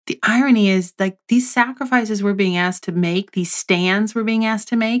the irony is like these sacrifices we're being asked to make, these stands we're being asked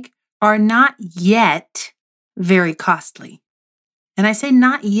to make are not yet very costly. And I say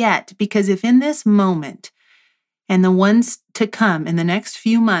not yet because if in this moment and the ones to come in the next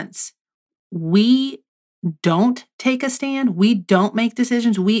few months, we don't take a stand, we don't make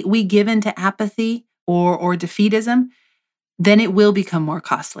decisions, we give in to apathy or defeatism, then it will become more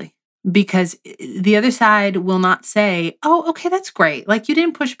costly because the other side will not say, oh, okay, that's great. Like you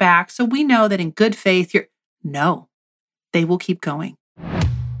didn't push back. So we know that in good faith, no, they will keep going.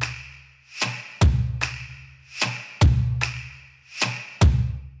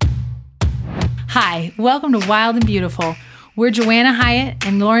 Hi, welcome to Wild and Beautiful. We're Joanna Hyatt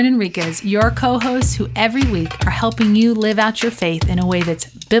and Lauren Enriquez, your co-hosts who every week are helping you live out your faith in a way that's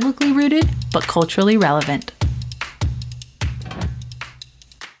biblically rooted but culturally relevant.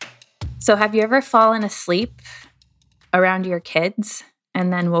 So have you ever fallen asleep around your kids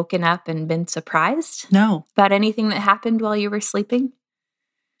and then woken up and been surprised? No. About anything that happened while you were sleeping?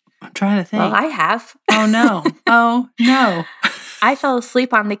 I'm trying to think. Well, I have. Oh, no. Oh, no. I fell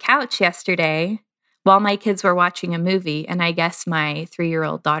asleep on the couch yesterday while my kids were watching a movie, and I guess my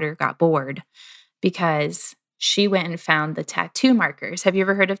 3-year-old daughter got bored because she went and found the tattoo markers. Have you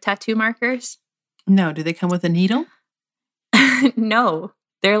ever heard of tattoo markers? No. Do they come with a needle? No.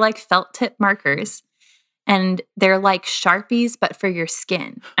 They're like felt tip markers, and they're like Sharpies, but for your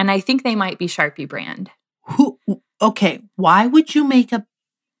skin. And I think they might be Sharpie brand. Okay, why would you make a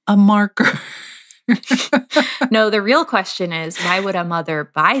marker? No, the real question is, why would a mother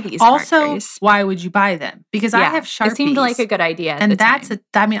buy these markers? Also, why would you buy them? Because I have Sharpies. It seemed like a good idea at and the that's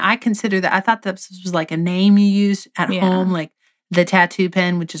time. I consider that, I thought this was like a name you use at home, like the tattoo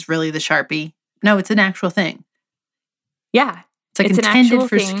pen, which is really the Sharpie. No, it's an actual thing. Yeah. It's like intended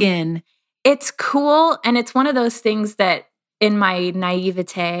for skin. It's cool. And it's one of those things that in my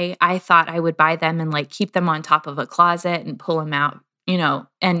naivete, I thought I would buy them and like keep them on top of a closet and pull them out,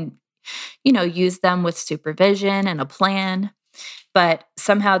 and use them with supervision and a plan. But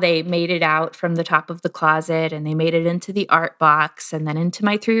somehow they made it out from the top of the closet and they made it into the art box and then into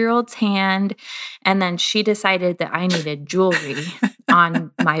my 3-year-old's hand. And then she decided that I needed jewelry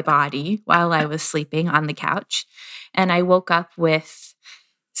on my body while I was sleeping on the couch. And I woke up with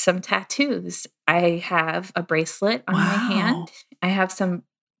some tattoos. I have a bracelet on my hand. I have some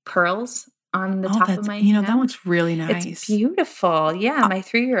pearls on the top of my hand. That looks really nice. It's beautiful. Yeah, my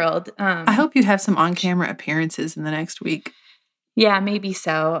 3-year-old. I hope you have some on-camera appearances in the next week. Yeah, maybe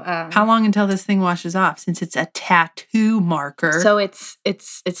so. How long until this thing washes off? Since it's a tattoo marker. So it's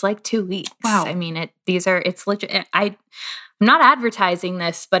like 2 weeks. Wow. I mean, it's legit. I'm not advertising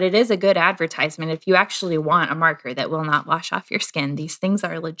this, but it is a good advertisement. If you actually want a marker that will not wash off your skin, these things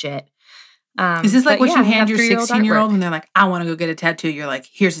are legit. Is this like what you hand your 16-year-old when they're like, I want to go get a tattoo? You're like,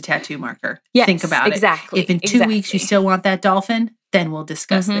 here's a tattoo marker. Yes, think about exactly. If in 2 weeks you still want that dolphin, then we'll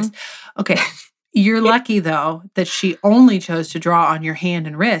discuss this. Okay. You're lucky, though, that she only chose to draw on your hand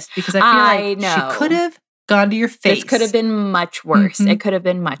and wrist because I feel like she could have gone to your face. This could have been much worse. It could have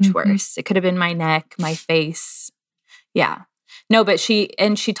been much worse. It could have been my neck, my face. Yeah. No, but she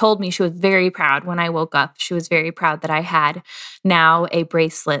told me she was very proud when I woke up. She was very proud that I had now a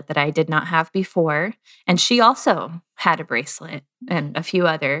bracelet that I did not have before. And she also had a bracelet and a few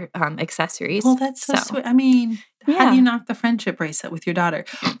other accessories. Well, that's so sweet. I mean, how do you knock the friendship bracelet with your daughter?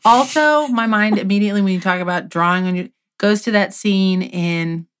 Also, my mind immediately when you talk about drawing on goes to that scene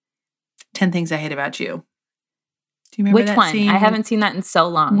in 10 Things I Hate About You. Do you remember Which that one? scene? I haven't seen that in so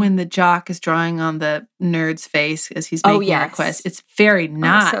long. When the jock is drawing on the nerd's face as he's making a request. It's very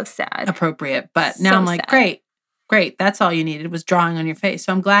not so sad. appropriate. But now I'm like, great. That's all you needed was drawing on your face.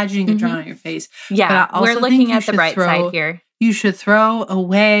 So I'm glad you didn't get drawn on your face. Yeah, but I also we're looking at the bright side here. You should throw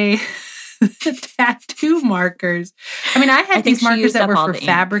away the tattoo markers. I mean, I had these markers that were for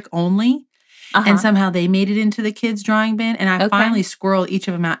fabric only. And somehow they made it into the kids' drawing bin. And I finally squirreled each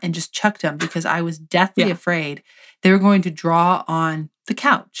of them out and just chucked them because I was deathly afraid they were going to draw on the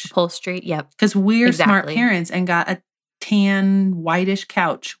couch. Upholstery, yep. Because we're smart parents and got a tan, whitish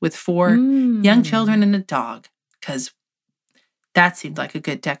couch with 4 young children and a dog. Because that seemed like a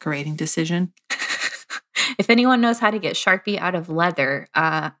good decorating decision. If anyone knows how to get Sharpie out of leather,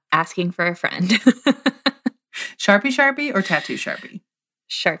 asking for a friend. Sharpie or tattoo Sharpie?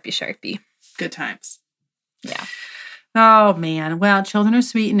 Sharpie. Good times. Yeah. Oh, man. Well, children are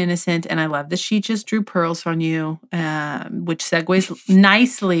sweet and innocent, and I love that she just drew pearls on you, which segues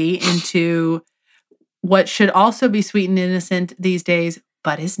nicely into what should also be sweet and innocent these days,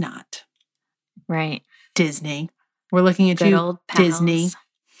 but is not. Right. Disney. We're looking at Good you, old pals. Disney.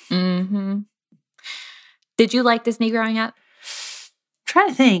 Mm-hmm. Did you like Disney growing up? trying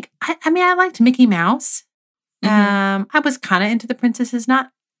to think. I mean, I liked Mickey Mouse. Mhm. I was kind of into the princesses,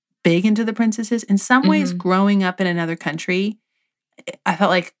 not big into the princesses. In some ways, Mhm. growing up in another country, I felt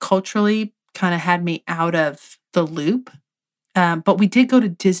like culturally kind of had me out of the loop. But we did go to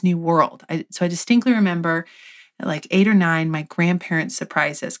Disney World. So I distinctly remember at like 8 or 9, my grandparents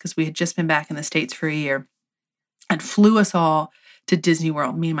surprised us because we had just been back in the States for a year and flew us all to Disney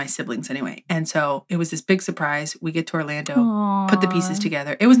World, me and my siblings anyway. And so it was this big surprise. We get to Orlando, put the pieces Aw.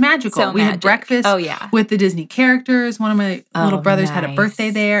 together. It was magical. So We had magic. Oh, breakfast yeah. with the Disney characters. One of my little Oh, brothers had a birthday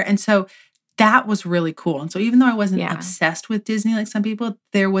nice. there. And so that was really cool. And so even though I wasn't Yeah. obsessed with Disney like some people,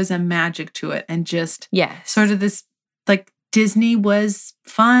 there was a magic to it. And just sort Yes. of this, like, Disney was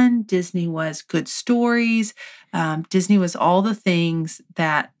fun. Disney was good stories. Disney was all the things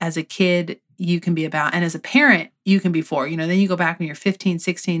that as a kid you can be about. And as a parent, you can be for. Then you go back when you're 15,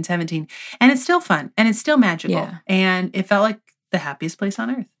 16, 17, and it's still fun and it's still magical. Yeah. And it felt like the happiest place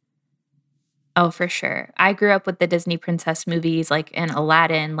on earth. Oh, for sure. I grew up with the Disney princess movies like in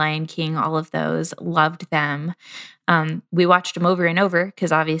Aladdin, Lion King, all of those. Loved them. We watched them over and over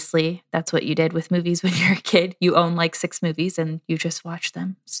because obviously that's what you did with movies when you're a kid. You own like 6 movies and you just watch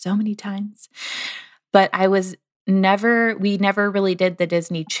them so many times. But we never really did the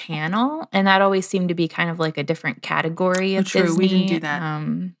Disney Channel. And that always seemed to be kind of like a different category Oh, of true. We didn't do Disney.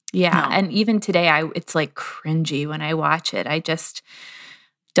 that. Yeah. No. And even today, it's like cringy when I watch it. I just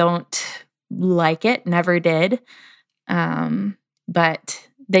don't like it, never did. But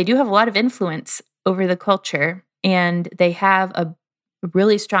they do have a lot of influence over the culture, and they have a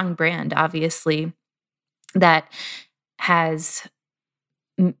really strong brand, obviously, that has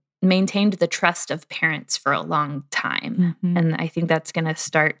maintained the trust of parents for a long time. Mhm. And I think that's going to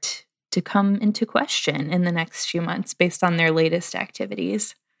start to come into question in the next few months based on their latest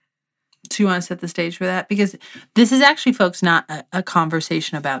activities. Do you want to set the stage for that? Because this is actually, folks, not a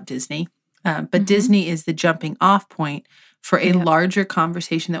conversation about Disney, but Mhm. Disney is the jumping off point for a Yep. larger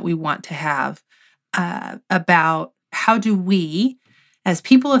conversation that we want to have about how do we, as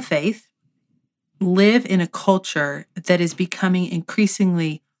people of faith, live in a culture that is becoming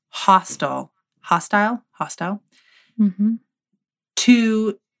increasingly hostile Mhm.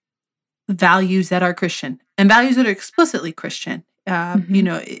 to values that are Christian and values that are explicitly Christian.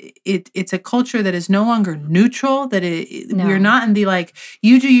 Mhm. It's a culture that is no longer neutral. We're No. not in the like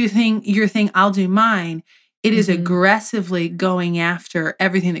you do your thing, I'll do mine. It is Mhm. aggressively going after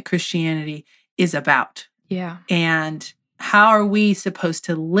everything that Christianity is about. Yeah. And how are we supposed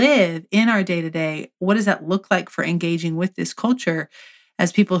to live in our day to day? What does that look like for engaging with this culture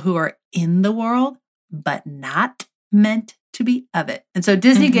as people who are in the world, but not meant to be of it? And so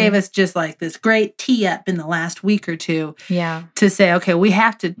Disney gave Mhm. us just like this great tee up in the last week or two Yeah. to say, okay, we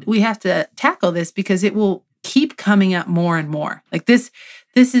have to tackle this because it will keep coming up more and more. Like this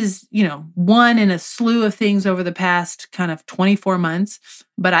is, one in a slew of things over the past kind of 24 months,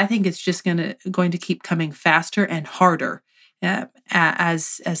 but I think it's just going to keep coming faster and harder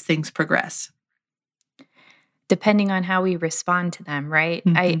as things progress. Depending on how we respond to them, right?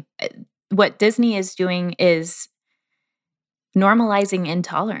 Mhm. What Disney is doing is normalizing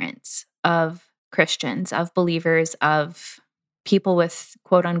intolerance of Christians, of believers, of people with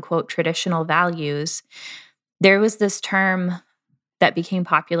quote unquote traditional values. There was this term that became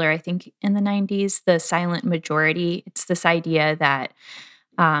popular, I think, in the 90s, the silent majority. It's this idea that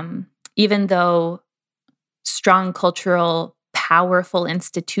even though strong cultural, powerful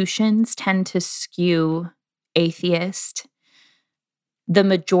institutions tend to skew atheist, the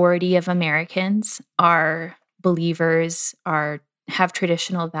majority of Americans are believers, have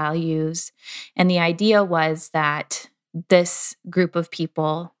traditional values. And the idea was that this group of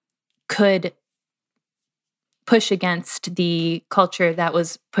people could push against the culture that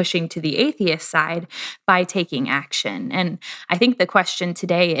was pushing to the atheist side by taking action. And I think the question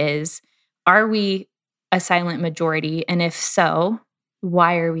today is, are we a silent majority? And if so,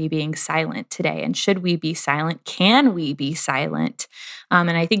 why are we being silent today? And should we be silent? Can we be silent? And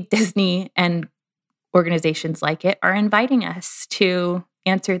I think Disney and organizations like it are inviting us to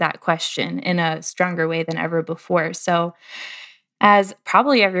answer that question in a stronger way than ever before. So, as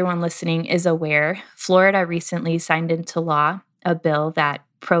probably everyone listening is aware, Florida recently signed into law a bill that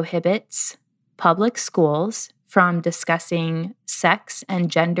prohibits public schools from discussing sex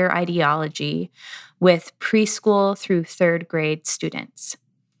and gender ideology with preschool through 3rd grade students.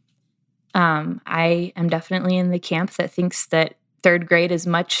 I am definitely in the camp that thinks that 3rd grade is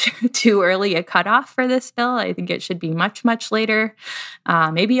much too early a cutoff for this bill. I think it should be much, much later,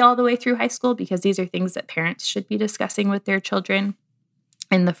 maybe all the way through high school, because these are things that parents should be discussing with their children.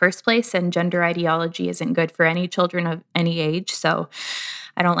 in the first place, and gender ideology isn't good for any children of any age. So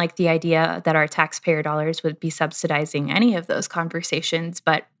I don't like the idea that our taxpayer dollars would be subsidizing any of those conversations.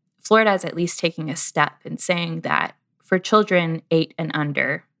 But Florida is at least taking a step in saying that for children 8 and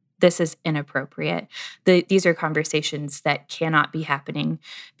under, this is inappropriate. These are conversations that cannot be happening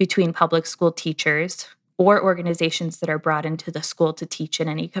between public school teachers or organizations that are brought into the school to teach in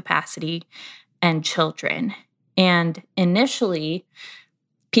any capacity and children. And initially,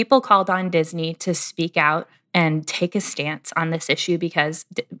 people called on Disney to speak out and take a stance on this issue because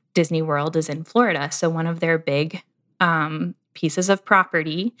Disney World is in Florida. So one of their big pieces of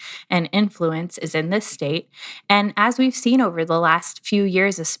property and influence is in this state. And as we've seen over the last few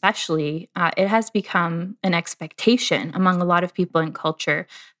years, especially, it has become an expectation among a lot of people in culture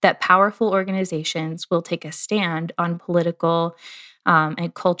that powerful organizations will take a stand on political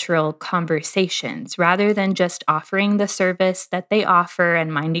and cultural conversations. Rather than just offering the service that they offer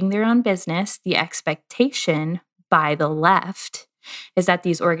and minding their own business, the expectation by the left is that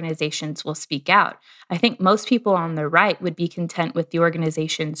these organizations will speak out. I think most people on the right would be content with the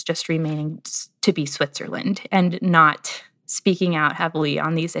organizations just remaining to be Switzerland and not speaking out heavily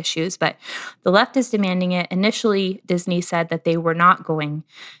on these issues. But the left is demanding it. Initially, Disney said that they were not going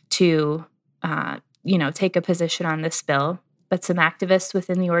to, take a position on this bill. But some activists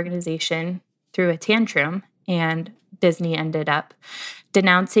within the organization threw a tantrum, and Disney ended up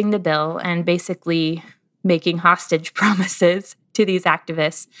denouncing the bill and basically making hostage promises to these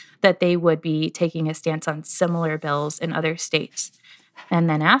activists that they would be taking a stance on similar bills in other states. And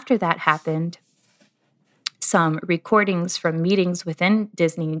then after that happened, some recordings from meetings within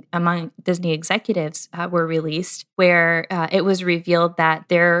Disney, among Disney executives, were released, where it was revealed that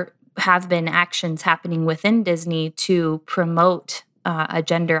there have been actions happening within Disney to promote a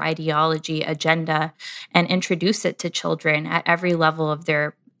gender ideology agenda and introduce it to children at every level of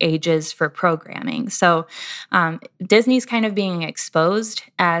their ages for programming. So Disney's kind of being exposed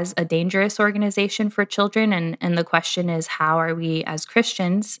as a dangerous organization for children. And the question is, how are we as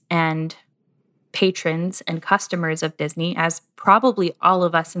Christians and patrons and customers of Disney, as probably all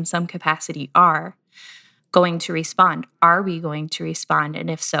of us in some capacity are, going to respond? Are we going to respond? And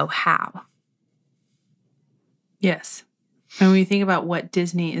if so, how? Yes. And when you think about what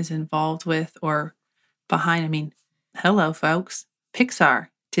Disney is involved with or behind, I mean, hello, folks, Pixar.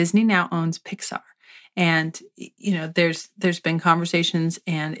 Disney now owns Pixar. And, there's been conversations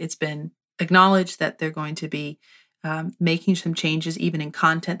and it's been acknowledged that they're going to be making some changes even in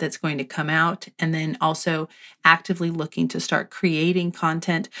content that's going to come out, and then also actively looking to start creating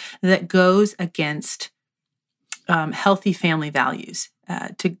content that goes against healthy family values,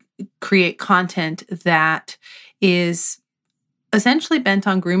 to create content that is essentially bent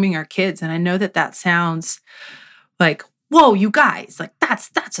on grooming our kids. And I know that sounds like, whoa, you guys, like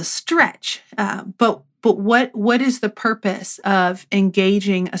that's a stretch. But what is the purpose of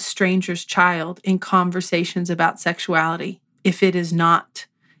engaging a stranger's child in conversations about sexuality if it is not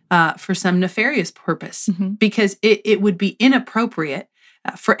for some nefarious purpose? Mm-hmm. Because it would be inappropriate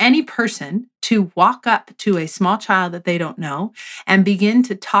for any person to walk up to a small child that they don't know and begin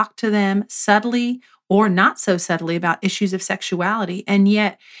to talk to them subtly or not so subtly about issues of sexuality. And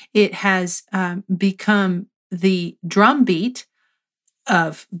yet it has become the drumbeat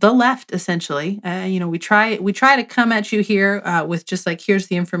of the left, essentially. We try to come at you here with just like, here's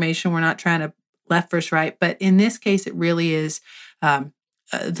the information. We're not trying to left versus right. But in this case, it really is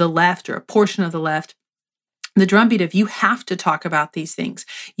the left, or a portion of the left. The drumbeat of, you have to talk about these things.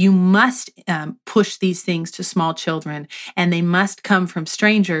 You must push these things to small children, and they must come from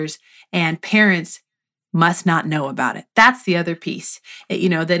strangers, and parents must not know about it. That's the other piece.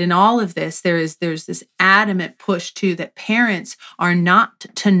 That in all of this, there's this adamant push too, that parents are not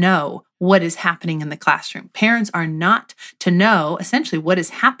to know what is happening in the classroom. Parents are not to know essentially what is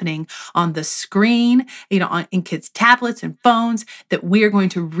happening on the screen, in kids' tablets and phones, that we are going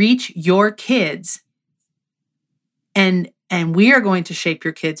to reach your kids and we are going to shape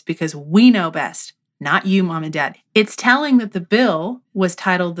your kids because we know best, not you, mom and dad. It's telling that the bill was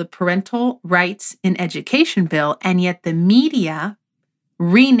titled the Parental Rights in Education Bill, and yet the media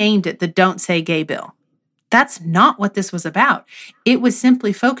renamed it the Don't Say Gay Bill. That's not what this was about. It was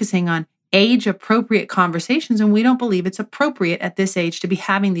simply focusing on age-appropriate conversations, and we don't believe it's appropriate at this age to be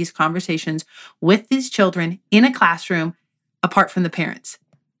having these conversations with these children in a classroom apart from the parents.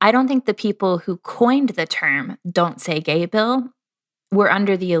 I don't think the people who coined the term "Don't Say Gay" bill were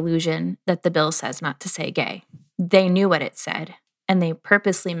under the illusion that the bill says not to say gay. They knew what it said, and they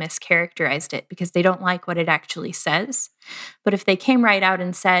purposely mischaracterized it because they don't like what it actually says. But if they came right out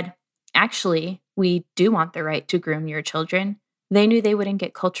and said, actually, we do want the right to groom your children, They knew they wouldn't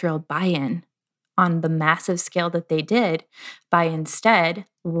get cultural buy-in on the massive scale that they did by instead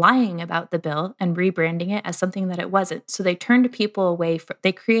lying about the bill and rebranding it as something that it wasn't. So they turned people away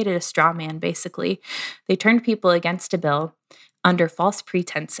they created a straw man, basically. They turned people against a bill under false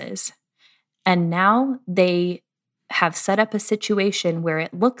pretenses. And now they have set up a situation where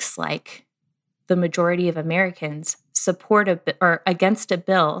it looks like the majority of Americans support or against a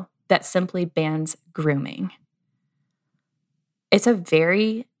bill that simply bans grooming. It's a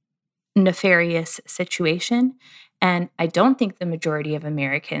very nefarious situation, and I don't think the majority of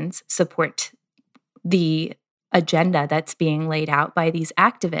Americans support the agenda that's being laid out by these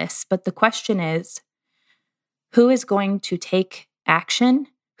activists. But the question is, who is going to take action?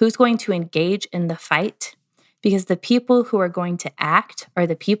 Who's going to engage in the fight? Because the people who are going to act are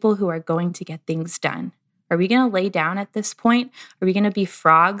the people who are going to get things done. Are we going to lay down at this point? Are we going to be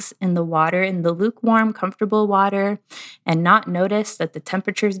frogs in the water, in the lukewarm, comfortable water, and not notice that the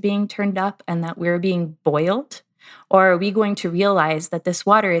temperature is being turned up and that we're being boiled? Or are we going to realize that this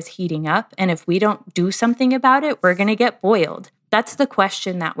water is heating up, and if we don't do something about it, we're going to get boiled? That's the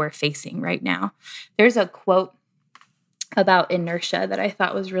question that we're facing right now. There's a quote about inertia that I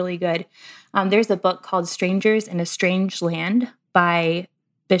thought was really good. There's a book called Strangers in a Strange Land by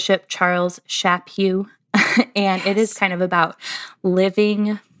Bishop Charles Chaput. And it is kind of about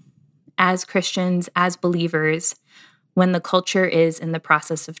living as Christians, as believers, when the culture is in the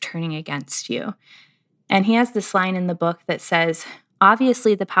process of turning against you. And he has this line in the book that says,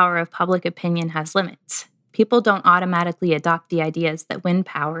 obviously the power of public opinion has limits. People don't automatically adopt the ideas that win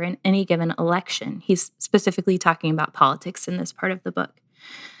power in any given election. He's specifically talking about politics in this part of the book.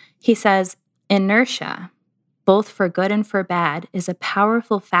 He says, inertia, both for good and for bad, is a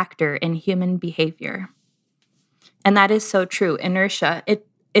powerful factor in human behavior. And that is so true. Inertia,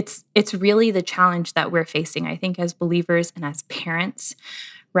 it's really the challenge that we're facing, I think, as believers and as parents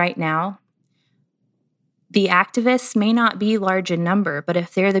right now. The activists may not be large in number, but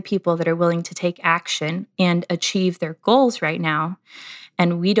if they're the people that are willing to take action and achieve their goals right now,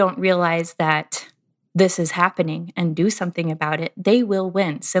 and we don't realize that this is happening and do something about it, they will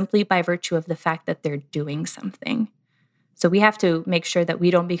win simply by virtue of the fact that they're doing something. So we have to make sure that we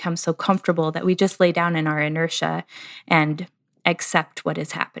don't become so comfortable that we just lay down in our inertia and accept what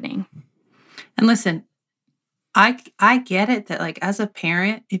is happening. And listen, I get it that, like, as a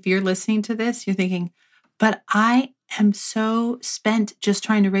parent, if you're listening to this, you're thinking, but I am so spent just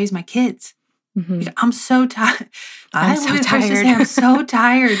trying to raise my kids. Mm-hmm. I'm so tired. I'm so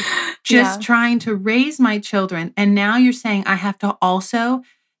tired just trying to raise my children. And now you're saying I have to also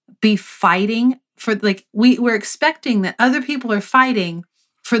be fighting for, like, we're expecting that other people are fighting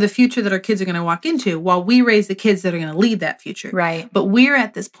for the future that our kids are going to walk into while we raise the kids that are going to lead that future. Right. But we're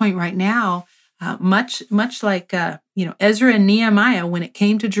at this point right now, much like Ezra and Nehemiah, when it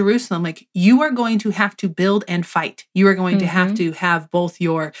came to Jerusalem, like, you are going to have to build and fight. You are going to have both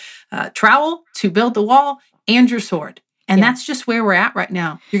your trowel to build the wall and your sword. And that's just where we're at right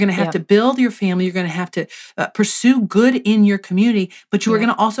now. You're going to have to build your family. You're going to have to pursue good in your community, but you are going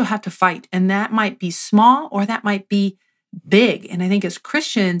to also have to fight. And that might be small or that might be big. And I think as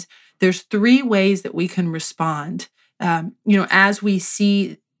Christians, there's 3 ways that we can respond. As we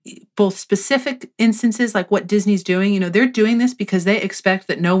see both specific instances like what Disney's doing, they're doing this because they expect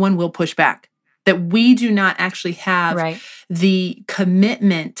that no one will push back, that we do not actually have the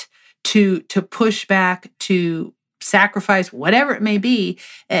commitment to push back, to sacrifice, whatever it may be.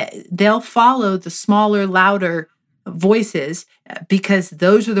 They'll follow the smaller, louder voices because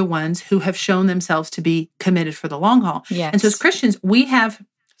those are the ones who have shown themselves to be committed for the long haul. Yes. And so as Christians, we have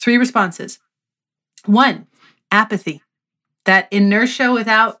 3 responses. 1, apathy. That inertia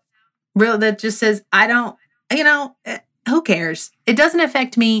that just says, I don't, who cares? It doesn't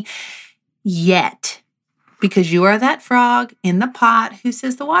affect me yet. Because you are that frog in the pot who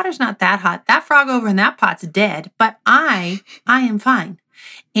says the water's not that hot. That frog over in that pot's dead, but I am fine.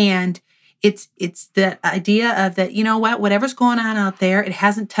 And it's the idea of that, whatever's going on out there, it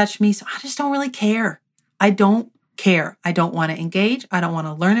hasn't touched me, so I just don't really care. I don't care. I don't want to engage. I don't want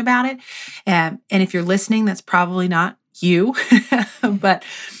to learn about it. And if you're listening, that's probably not you. But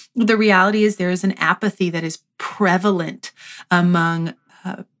the reality is there is an apathy that is prevalent among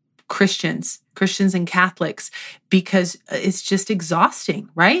Christians and Catholics, because it's just exhausting,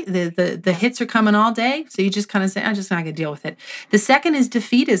 right? The hits are coming all day. So you just kind of say, I'm just not going to deal with it. The second is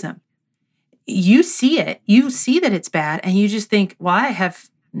defeatism. You see it, you see that it's bad, and you just think, well, I have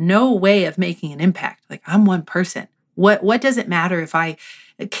no way of making an impact. Like, I'm one person. What does it matter if I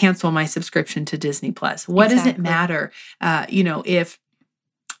cancel my subscription to Disney Plus? What does it matter, if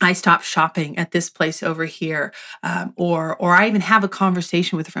I stop shopping at this place over here, or I even have a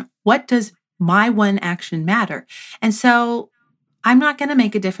conversation with a friend. What does my one action matter? And so I'm not going to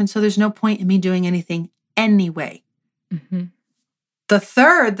make a difference. So there's no point in me doing anything anyway. Mm-hmm. The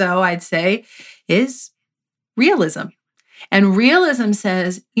third, though, I'd say is realism. And realism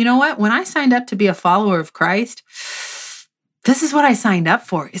says, you know what? When I signed up to be a follower of Christ, this is what I signed up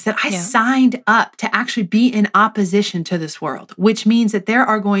for, is that I signed up to actually be in opposition to this world, which means that there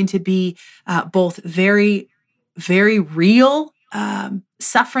are going to be both very, very real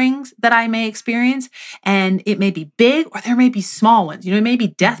sufferings that I may experience, and it may be big or there may be small ones. You know, it may be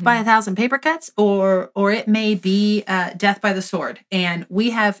death by 1,000 paper cuts, or it may be death by the sword. And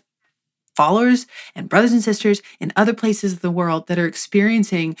we have followers and brothers and sisters in other places of the world that are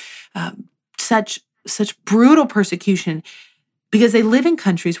experiencing such brutal persecution because they live in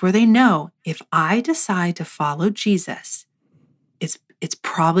countries where they know if I decide to follow Jesus, it's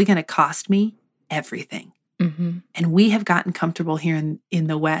probably going to cost me everything. Mm-hmm. And we have gotten comfortable here in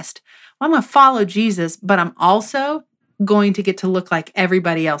the West. Well, I'm going to follow Jesus, but I'm also going to get to look like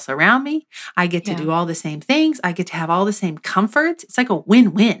everybody else around me. I get to do all the same things. I get to have all the same comforts. It's like a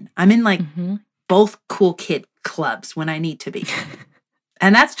win-win. I'm in like both cool kid clubs when I need to be.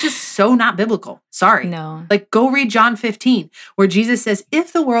 And that's just so not biblical. Sorry. No. Like go read John 15, where Jesus says,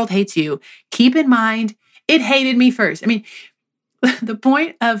 if the world hates you, keep in mind, it hated me first. I mean, the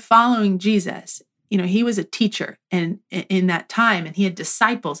point of following Jesus, you know, he was a teacher in that time, and he had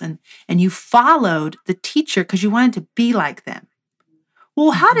disciples, and you followed the teacher because you wanted to be like them.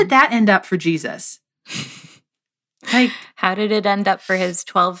 Well, how did that end up for Jesus? Like, how did it end up for his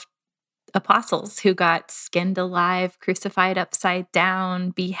 12 apostles who got skinned alive, crucified upside down,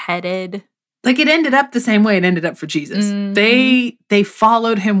 beheaded? Like it ended up the same way it ended up for Jesus. Mm-hmm. They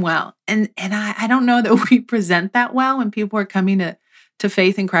followed him well. And I don't know that we present that well when people are coming to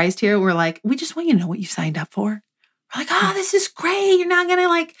faith in Christ here. We're like, we just want you to know what you signed up for. We're like, oh, this is great. You're not going to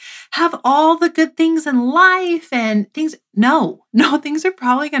like have all the good things in life and things. No, things are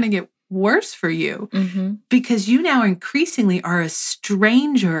probably going to get worse for you because you now increasingly are a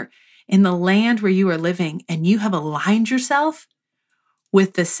stranger in the land where you are living, and you have aligned yourself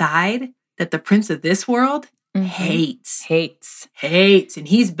with the side that the prince of this world hates. And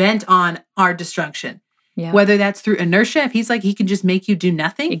he's bent on our destruction. Yeah. Whether that's through inertia, if he's like, he can just make you do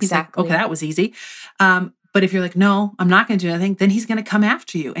nothing. Exactly. He's like, okay, that was easy. But if you're like, no, I'm not going to do nothing, then he's going to come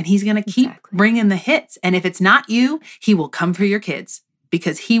after you, and he's going to keep bringing the hits. And if it's not you, he will come for your kids,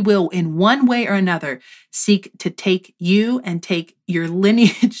 because he will in one way or another seek to take you and take your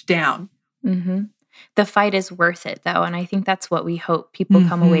lineage down. Mm-hmm. The fight is worth it, though. And I think that's what we hope people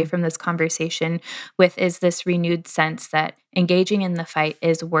come away from this conversation with, is this renewed sense that engaging in the fight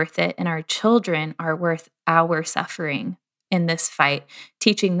is worth it. And our children are worth our suffering in this fight,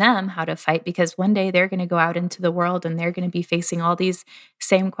 teaching them how to fight, because one day they're going to go out into the world and they're going to be facing all these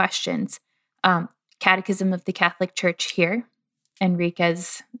same questions. Catechism of the Catholic Church here,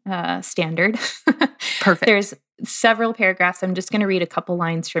 Enrique's standard. Perfect. There's several paragraphs. I'm just going to read a couple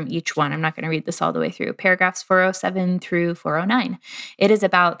lines from each one. I'm not going to read this all the way through. Paragraphs 407 through 409. It is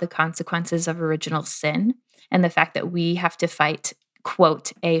about the consequences of original sin and the fact that we have to fight,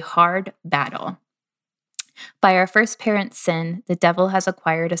 quote, a hard battle. By our first parent's sin, the devil has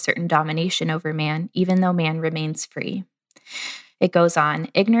acquired a certain domination over man, even though man remains free. It goes on.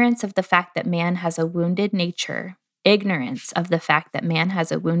 Ignorance of the fact that man has a wounded nature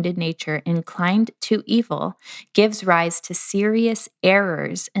inclined to evil gives rise to serious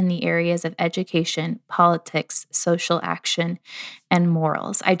errors in the areas of education, politics, social action, and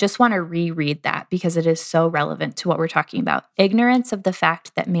morals. I just want to reread that because it is so relevant to what we're talking about. Ignorance of the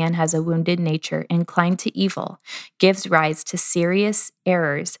fact that man has a wounded nature inclined to evil gives rise to serious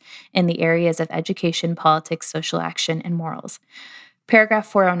errors in the areas of education, politics, social action, and morals. Paragraph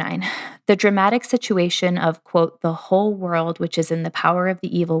 409, the dramatic situation of, quote, the whole world which is in the power of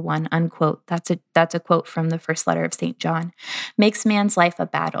the evil one, unquote, that's a quote from the first letter of St. John, makes man's life a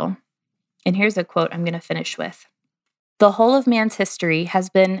battle. And here's a quote I'm going to finish with. The whole of man's history has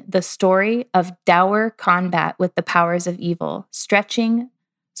been the story of dour combat with the powers of evil, stretching,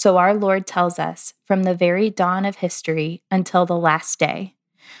 so our Lord tells us, from the very dawn of history until the last day.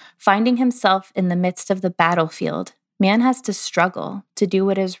 Finding himself in the midst of the battlefield, man has to struggle to do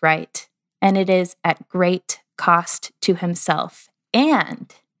what is right, and it is at great cost to himself,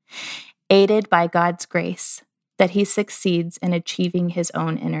 and aided by God's grace, that he succeeds in achieving his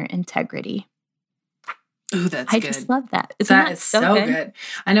own inner integrity. Ooh, that's I good. just love that. Isn't that so good?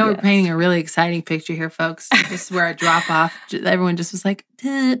 I know we're painting a really exciting picture here, folks. This is where I drop off. Everyone just was like,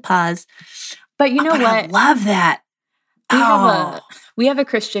 pause. But you know what? I love that. Oh, we have a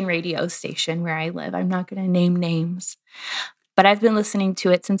Christian radio station where I live. I'm not going to name names, but I've been listening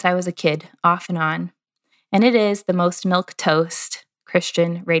to it since I was a kid, off and on. And it is the most milquetoast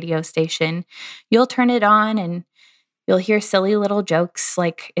Christian radio station. You'll turn it on and you'll hear silly little jokes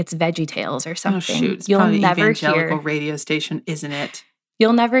like it's Veggie Tales or oh something. shoot. It's You'll probably an never evangelical hear radio station, isn't it?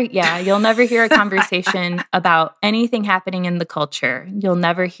 You'll never hear a conversation about anything happening in the culture. You'll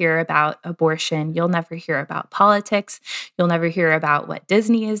never hear about abortion. You'll never hear about politics. You'll never hear about what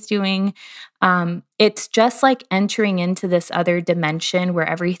Disney is doing. It's just like entering into this other dimension where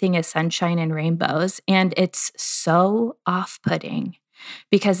everything is sunshine and rainbows. And it's so off-putting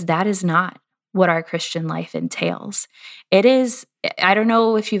because that is not what our Christian life entails. It is, I don't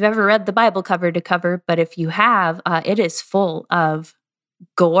know if you've ever read the Bible cover to cover, but if you have, it is full of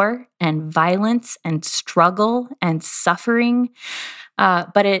gore and violence and struggle and suffering.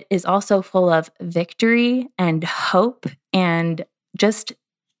 But it is also full of victory and hope and just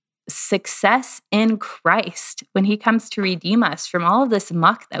success in Christ when he comes to redeem us from all of this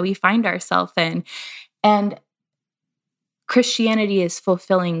muck that we find ourselves in. And Christianity is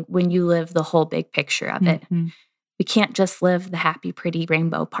fulfilling when you live the whole big picture of it. Mm-hmm. We can't just live the happy, pretty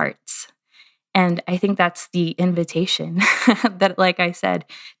rainbow parts. And I think that's the invitation that, like I said,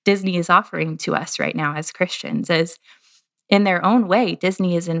 Disney is offering to us right now as Christians, is in their own way,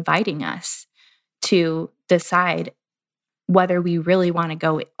 Disney is inviting us to decide whether we really want to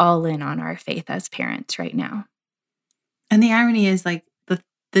go all in on our faith as parents right now. And the irony is, like,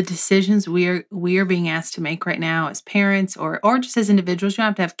 the decisions we are being asked to make right now as parents or just as individuals. You don't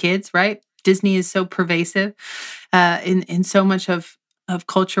have to have kids, right? Disney is so pervasive in so much of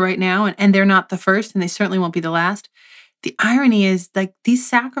culture right now, and they're not the first, and they certainly won't be the last. The irony is, like, these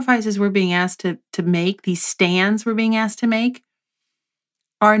sacrifices we're being asked to make, these stands we're being asked to make,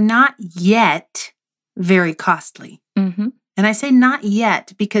 are not yet very costly. Mm-hmm. And I say not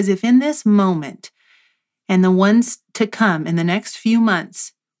yet because if in this moment and the ones to come in the next few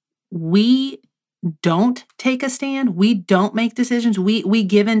months, we don't take a stand, we don't make decisions, we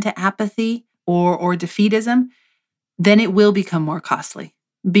give in to apathy or defeatism, then it will become more costly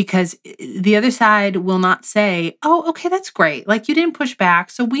because the other side will not say, oh, okay, that's great. Like, you didn't push back.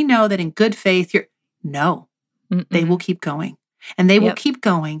 So we know that in good faith, no, they will keep going. And they will keep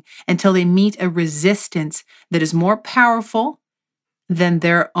going until they meet a resistance that is more powerful than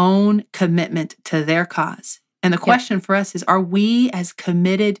their own commitment to their cause. And the question for us is, are we as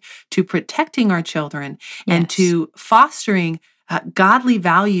committed to protecting our children and to fostering godly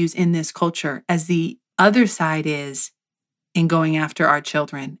values in this culture as the other side is in going after our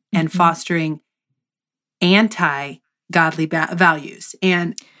children and fostering anti-godly values?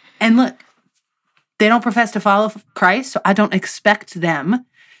 And look, they don't profess to follow Christ, so I don't expect them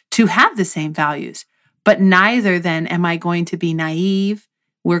to have the same values. But neither then am I going to be naive,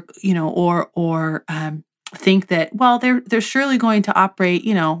 or think that, well, they're surely going to operate,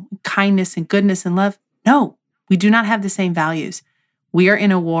 kindness and goodness and love. No, we do not have the same values. We are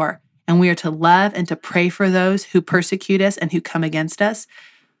in a war, and we are to love and to pray for those who persecute us and who come against us.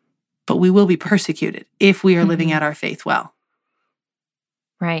 But we will be persecuted if we are living out our faith well.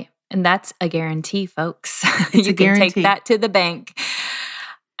 Right. And that's a guarantee, folks. It's you a guarantee. can take that to the bank.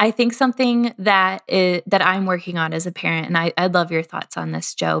 I think something that I'm working on as a parent, and I'd love your thoughts on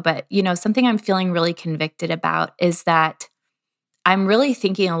this, Joe, but something I'm feeling really convicted about is that I'm really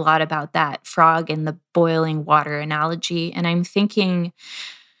thinking a lot about that frog in the boiling water analogy. And I'm thinking,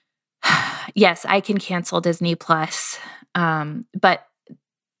 yes, I can cancel Disney Plus, but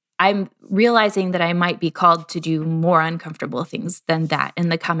I'm realizing that I might be called to do more uncomfortable things than that in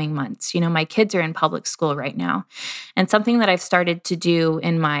the coming months. My kids are in public school right now. And something that I've started to do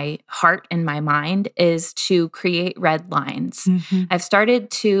in my heart and my mind is to create red lines. Mm-hmm. I've started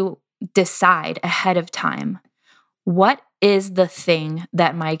to decide ahead of time, what is the thing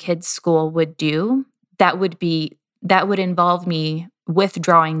that my kids' school would do that would involve me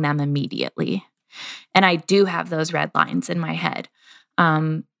withdrawing them immediately. And I do have those red lines in my head.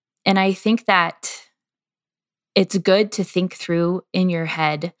 And I think that it's good to think through in your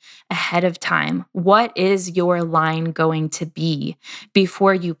head ahead of time. What is your line going to be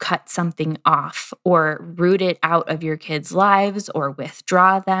before you cut something off or root it out of your kids' lives or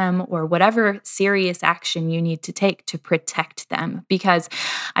withdraw them or whatever serious action you need to take to protect them? Because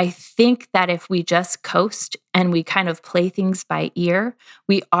I think that if we just coast and we kind of play things by ear,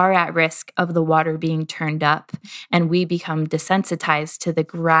 we are at risk of the water being turned up and we become desensitized to the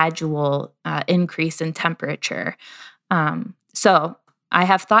gradual increase in temperature. So I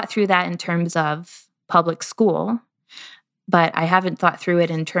have thought through that in terms of public school, but I haven't thought through it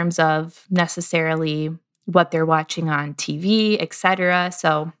in terms of necessarily what they're watching on TV, etc.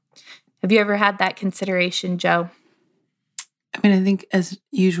 So have you ever had that consideration, Joe? I mean, I think as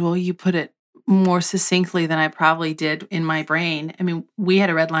usual, you put it more succinctly than I probably did in my brain. I mean, we had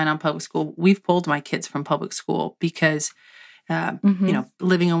a red line on public school. We've pulled my kids from public school because, Mm-hmm.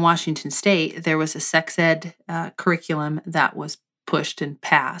 living in Washington State, there was a sex ed curriculum that was pushed and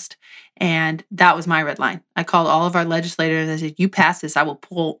passed. And that was my red line. I called all of our legislators. I said, you pass this, I will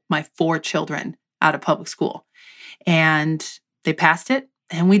pull my 4 children out of public school. And they passed it,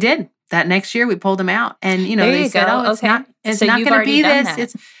 and we did. That next year we pulled them out. And There they you said, go. "Oh, it's Okay. not So you've going to already be done this. that.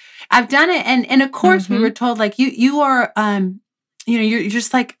 It's I've done it." And of course we Mhm. were told like you are you're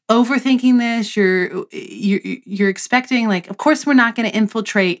just like overthinking this. You're expecting like, of course we're not going to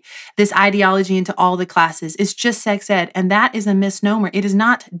infiltrate this ideology into all the classes. It's just sex ed, and that is a misnomer. It is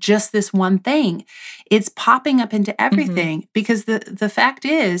not just this one thing. It's popping up into everything because the fact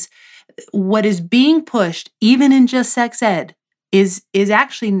is what is being pushed even in just sex ed is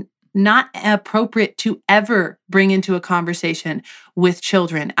actually not appropriate to ever bring into a conversation with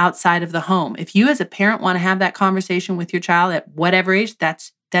children outside of the home. If you as a parent want to have that conversation with your child at whatever age,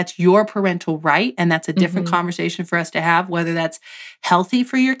 that's your parental right, and that's a different Mhm. conversation for us to have, whether that's healthy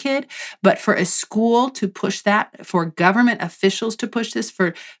for your kid. But for a school to push that, for government officials to push this,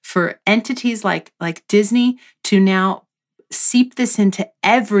 for entities like Disney to now seep this into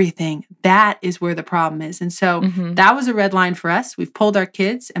everything, that is where the problem is. And so Mhm. that was a red line for us. We've pulled our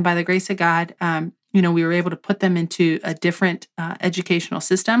kids, and by the grace of God, we were able to put them into a different educational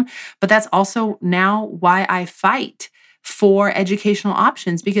system. But that's also now why I fight for educational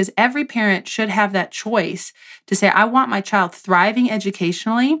options, because every parent should have that choice to say, I want my child thriving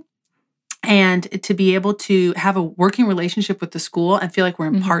educationally, and to be able to have a working relationship with the school and feel like we're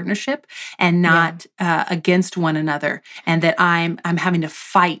in Mhm. partnership and not against one another, and that I'm having to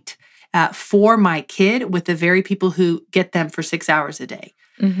fight for my kid with the very people who get them for 6 hours a day.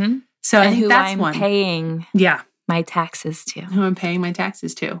 Mhm. So I And think who that's I'm one. paying Yeah, my taxes to. who I'm paying my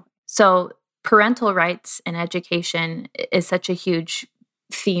taxes to. So parental rights and education is such a huge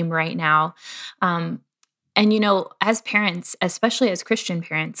theme right now. Um, and as parents, especially as Christian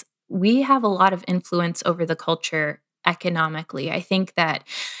parents, we have a lot of influence over the culture economically. I think that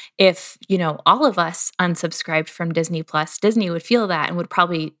if, all of us unsubscribed from Disney Plus, Disney would feel that and would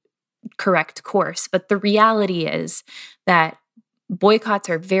probably correct course. But the reality is that boycotts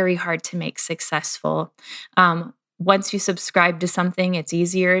are very hard to make successful. Once you subscribe to something, it's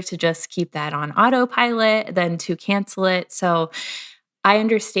easier to just keep that on autopilot than to cancel it. So I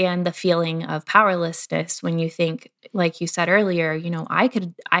understand the feeling of powerlessness when you think, like you said earlier, I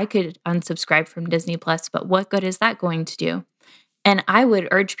could unsubscribe from Disney Plus, but what good is that going to do? And I would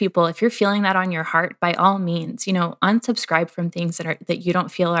urge people, if you're feeling that on your heart, by all means, unsubscribe from things that you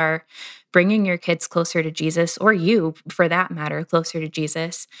don't feel are bringing your kids closer to Jesus, or you, for that matter, closer to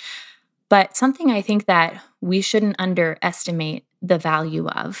Jesus. But something I think that we shouldn't underestimate the value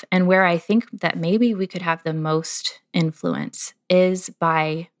of, and where I think that maybe we could have the most influence, is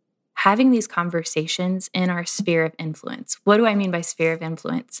by having these conversations in our sphere of influence. What do I mean by sphere of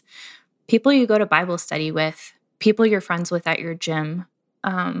influence? People you go to Bible study with, people you're friends with at your gym,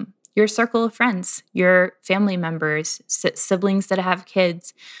 your circle of friends, your family members, siblings that have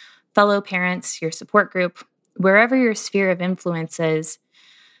kids, fellow parents, your support group, wherever your sphere of influence is.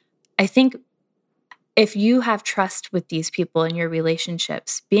 I think if you have trust with these people in your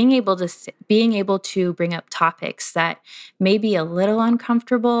relationships, being able to bring up topics that may be a little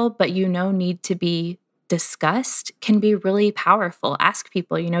uncomfortable, but need to be discussed, can be really powerful. Ask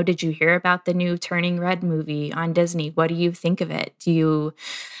people, did you hear about the new Turning Red movie on Disney? What do you think of it? Do you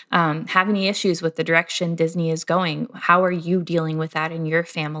have any issues with the direction Disney is going? How are you dealing with that in your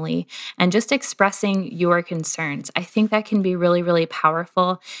family? And just expressing your concerns. I think that can be really, really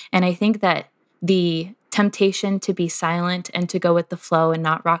powerful. And I think that the temptation to be silent and to go with the flow and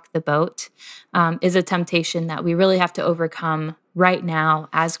not rock the boat is a temptation that we really have to overcome right now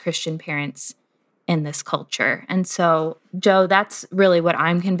as Christian parents in this culture. And so, Joe, that's really what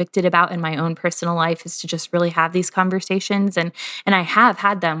I'm convicted about in my own personal life, is to just really have these conversations. And I have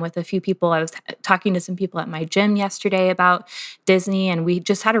had them with a few people. I was talking to some people at my gym yesterday about Disney, and we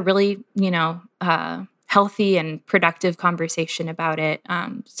just had a really, healthy and productive conversation about it.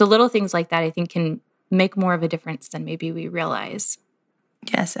 So little things like that, I think, can make more of a difference than maybe we realize.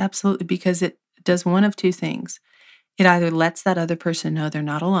 Yes, absolutely, because it does one of two things. It either lets that other person know they're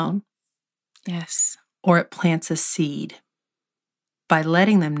not alone, Yes. or it plants a seed by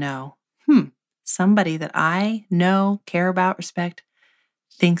letting them know, somebody that I know, care about, respect,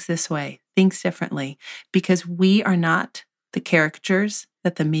 thinks this way, thinks differently, because we are not the caricatures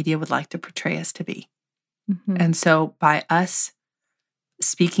that the media would like to portray us to be. Mhm. And so by us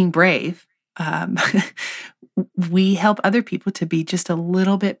speaking brave, we help other people to be just a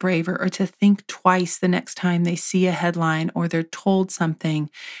little bit braver or to think twice the next time they see a headline or they're told something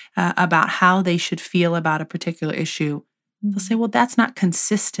about how they should feel about a particular issue. They'll say, well, that's not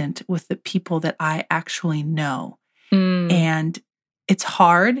consistent with the people that I actually know. Mm. And it's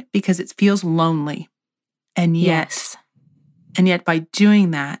hard because it feels lonely. And Yes. yet by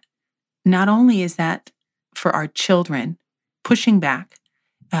doing that, not only is that for our children, pushing back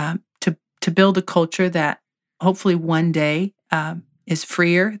to build a culture that hopefully one day is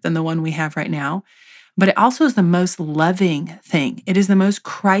freer than the one we have right now, but it also is the most loving thing. It is the most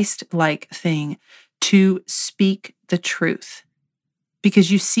Christ-like thing to speak the truth,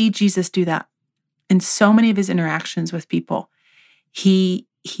 because you see Jesus do that in so many of his interactions with people. He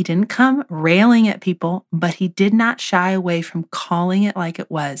didn't come railing at people, but he did not shy away from calling it like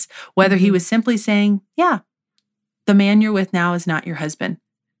it was, whether he was simply saying, yeah, the man you're with now is not your husband.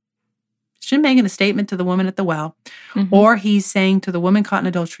 He's making a statement to the woman at the well, or he's saying to the woman caught in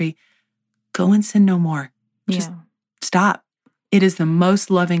adultery, go and sin no more. Just stop. It is the most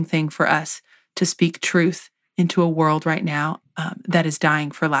loving thing for us to speak truth into a world right now that is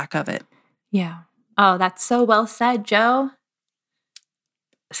dying for lack of it. Yeah. Oh, that's so well said, Joe.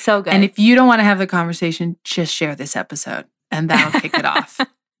 So good. And if you don't want to have the conversation, just share this episode and that'll kick it off.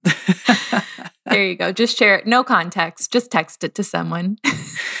 There you go. Just share it. No context. Just text it to someone.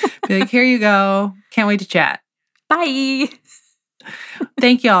 Be like, here you go. Can't wait to chat. Bye.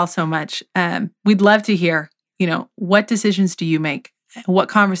 Thank you all so much. We'd love to hear, what decisions do you make? What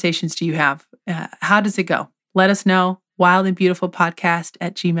conversations do you have? How does it go? Let us know.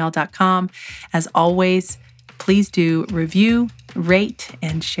 wildandbeautifulpodcast@gmail.com. As always, please do review, rate,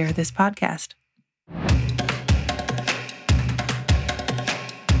 and share this podcast.